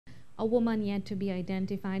A woman yet to be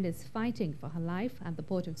identified is fighting for her life at the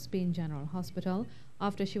Port of Spain General Hospital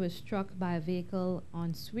after she was struck by a vehicle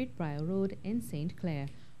on Sweet Briar Road in St Clair.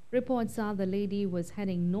 Reports are the lady was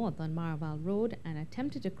heading north on Maraval Road and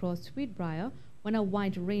attempted to cross Sweet Briar when a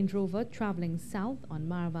white Range Rover traveling south on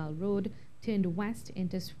Maraval Road turned west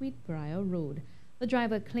into Sweet Briar Road. The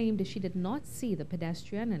driver claimed she did not see the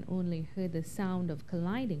pedestrian and only heard the sound of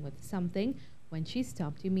colliding with something when she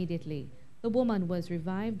stopped immediately. The woman was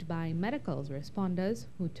revived by medical responders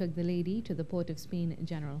who took the lady to the Port of Spain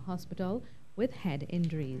General Hospital with head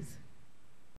injuries.